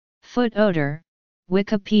Foot odor,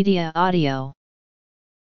 Wikipedia audio.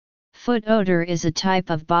 Foot odor is a type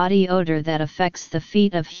of body odor that affects the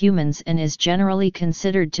feet of humans and is generally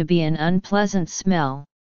considered to be an unpleasant smell.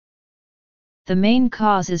 The main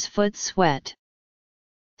cause is foot sweat.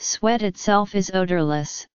 Sweat itself is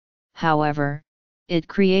odorless, however, it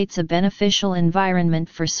creates a beneficial environment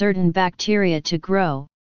for certain bacteria to grow,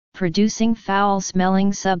 producing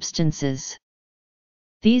foul-smelling substances.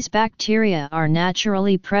 These bacteria are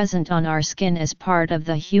naturally present on our skin as part of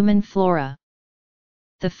the human flora.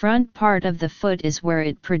 The front part of the foot is where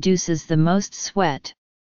it produces the most sweat.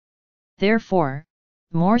 Therefore,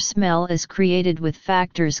 more smell is created with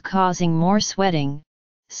factors causing more sweating,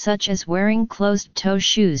 such as wearing closed-toe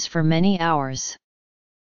shoes for many hours.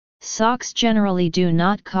 Socks generally do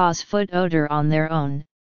not cause foot odor on their own,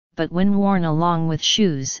 but when worn along with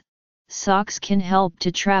shoes, socks can help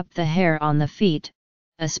to trap the hair on the feet,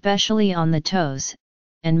 especially on the toes,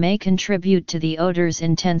 and may contribute to the odor's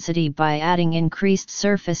intensity by adding increased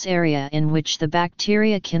surface area in which the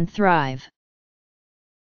bacteria can thrive.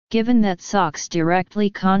 Given that socks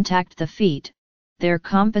directly contact the feet, their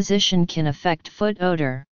composition can affect foot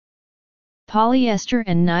odor. Polyester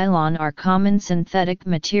and nylon are common synthetic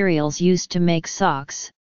materials used to make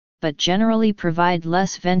socks, but generally provide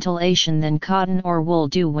less ventilation than cotton or wool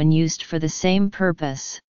do when used for the same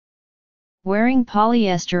purpose. Wearing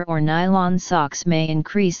polyester or nylon socks may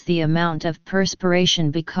increase the amount of perspiration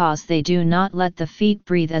because they do not let the feet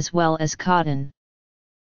breathe as well as cotton.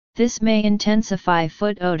 This may intensify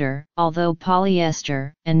foot odor, although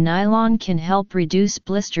polyester and nylon can help reduce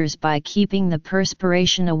blisters by keeping the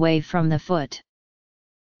perspiration away from the foot.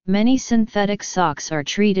 Many synthetic socks are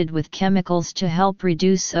treated with chemicals to help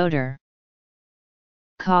reduce odor.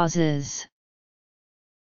 Causes.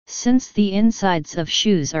 Since the insides of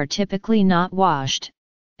shoes are typically not washed,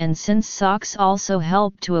 and since socks also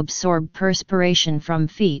help to absorb perspiration from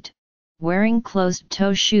feet, wearing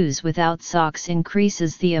closed-toe shoes without socks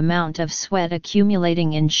increases the amount of sweat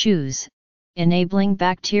accumulating in shoes, enabling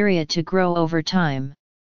bacteria to grow over time.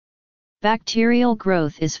 Bacterial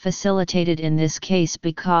growth is facilitated in this case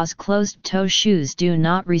because closed-toe shoes do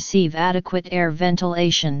not receive adequate air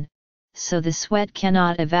ventilation, so the sweat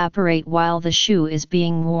cannot evaporate while the shoe is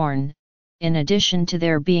being worn, in addition to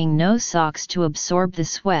there being no socks to absorb the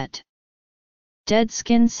sweat. Dead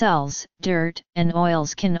skin cells, dirt, and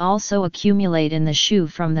oils can also accumulate in the shoe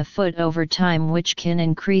from the foot over time, which can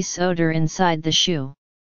increase odor inside the shoe.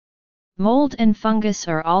 Mold and fungus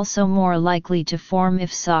are also more likely to form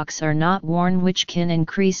if socks are not worn, which can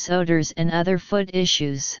increase odors and other foot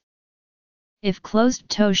issues. If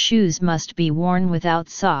closed-toe shoes must be worn without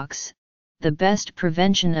socks, the best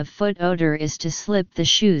prevention of foot odor is to slip the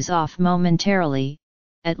shoes off momentarily,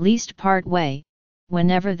 at least part way,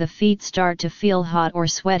 whenever the feet start to feel hot or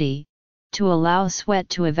sweaty, to allow sweat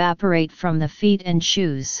to evaporate from the feet and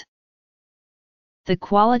shoes. The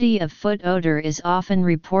quality of foot odor is often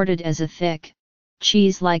reported as a thick,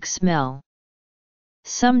 cheese-like smell.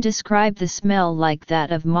 Some describe the smell like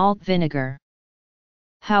that of malt vinegar.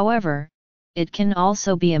 However, it can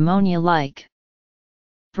also be ammonia-like.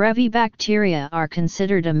 Brevibacteria are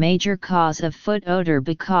considered a major cause of foot odor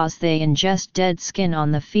because they ingest dead skin on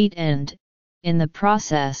the feet and, in the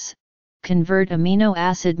process, convert amino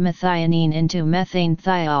acid methionine into methane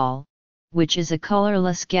thiol, which is a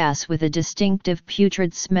colorless gas with a distinctive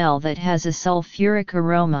putrid smell that has a sulfuric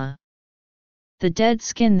aroma. The dead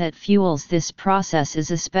skin that fuels this process is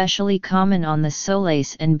especially common on the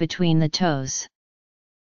soles and between the toes.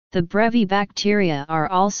 The brevibacteria are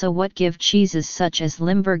also what give cheeses such as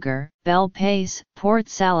Limburger, Bel Paese, Port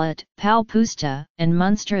Salat, Palpusta, and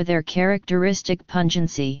Munster their characteristic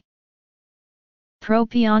pungency.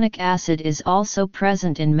 Propionic acid is also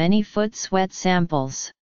present in many foot sweat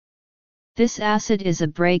samples. This acid is a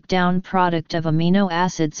breakdown product of amino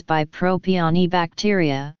acids by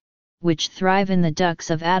propionibacteria, which thrive in the ducts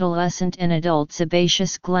of adolescent and adult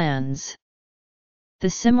sebaceous glands. The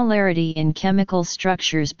similarity in chemical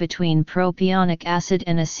structures between propionic acid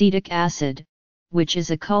and acetic acid, which is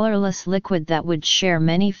a colorless liquid that would share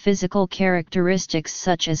many physical characteristics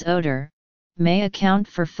such as odor, may account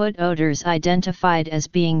for foot odors identified as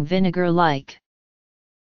being vinegar-like.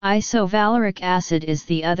 Isovaleric acid is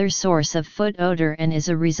the other source of foot odor and is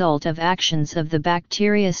a result of actions of the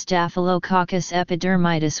bacteria Staphylococcus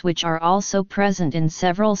epidermidis, which are also present in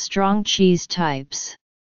several strong cheese types.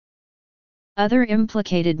 Other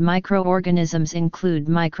implicated microorganisms include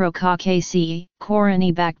Micrococcaceae,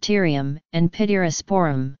 Corynebacterium, and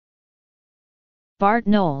Pityrosporum. Bart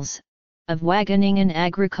Knowles, of Wageningen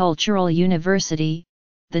Agricultural University,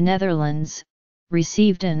 the Netherlands,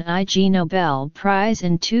 received an Ig Nobel Prize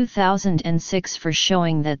in 2006 for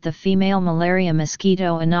showing that the female malaria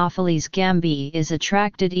mosquito Anopheles gambiae is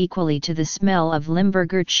attracted equally to the smell of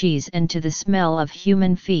Limburger cheese and to the smell of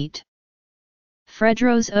human feet.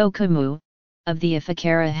 Fredros Okamu, of the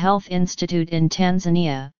Ifakara Health Institute in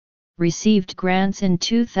Tanzania, received grants in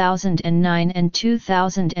 2009 and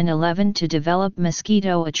 2011 to develop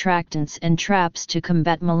mosquito attractants and traps to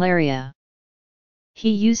combat malaria.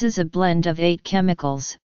 He uses a blend of 8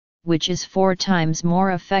 chemicals, which is 4 times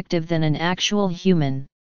more effective than an actual human.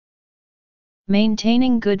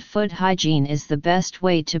 Maintaining good foot hygiene is the best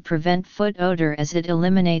way to prevent foot odor, as it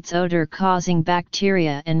eliminates odor-causing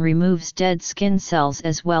bacteria and removes dead skin cells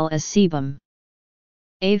as well as sebum.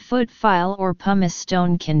 A foot file or pumice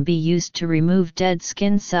stone can be used to remove dead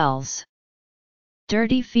skin cells.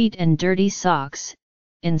 Dirty feet and dirty socks,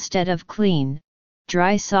 instead of clean,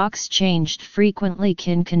 dry socks changed frequently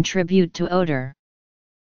can contribute to odor.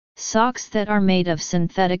 Socks that are made of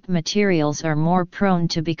synthetic materials are more prone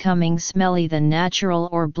to becoming smelly than natural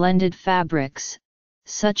or blended fabrics,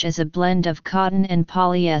 such as a blend of cotton and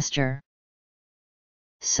polyester.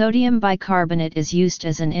 Sodium bicarbonate is used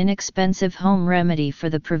as an inexpensive home remedy for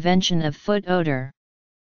the prevention of foot odor.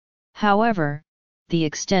 However, the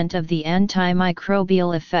extent of the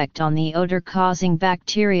antimicrobial effect on the odor-causing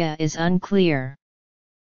bacteria is unclear.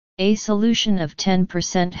 A solution of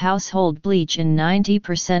 10% household bleach in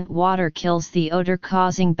 90% water kills the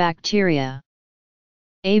odor-causing bacteria.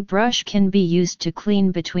 A brush can be used to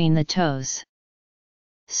clean between the toes.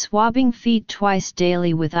 Swabbing feet twice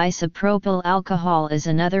daily with isopropyl alcohol is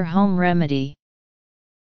another home remedy.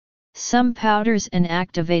 Some powders and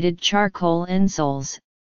activated charcoal insoles,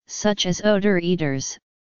 such as odor eaters,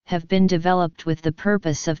 have been developed with the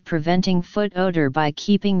purpose of preventing foot odor by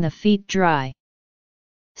keeping the feet dry.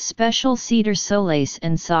 Special cedar soles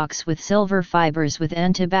and socks with silver fibers with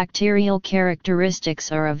antibacterial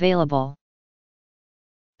characteristics are available.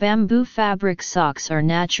 Bamboo fabric socks are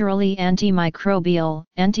naturally antimicrobial,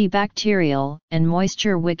 antibacterial, and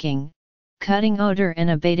moisture-wicking, cutting odor and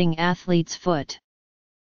abating athlete's foot.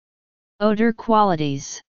 Odor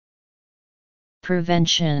qualities.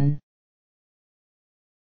 Prevention.